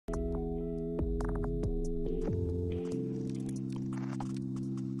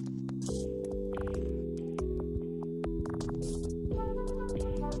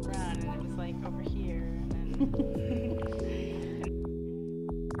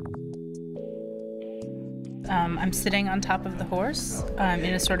I'm sitting on top of the horse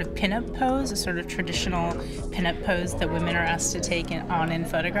in a sort of pin-up pose, a sort of traditional pin-up pose that women are asked to take in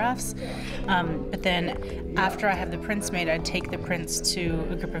photographs. But then after I have the prints made, I take the prints to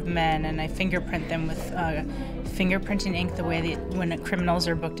a group of men and I fingerprint them with fingerprinting ink, the way that when criminals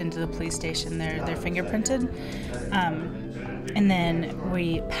are booked into the police station, they're fingerprinted. And then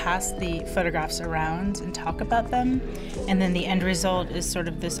we pass the photographs around and talk about them. And then the end result is sort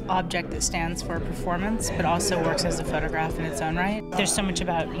of this object that stands for a performance, but also works as a photograph in its own right. There's so much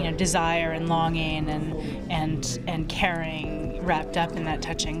about, desire and longing and caring wrapped up in that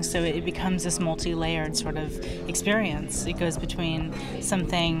touching. So it becomes this multi-layered sort of experience. It goes between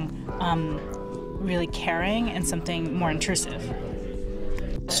something really caring and something more intrusive.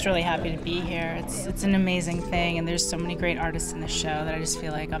 Just really happy to be here. It's an amazing thing, and there's so many great artists in the show that I just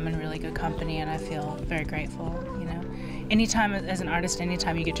feel like I'm in really good company, and I feel very grateful. Anytime as an artist,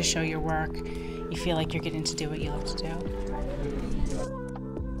 anytime you get to show your work, you feel like you're getting to do what you love to do.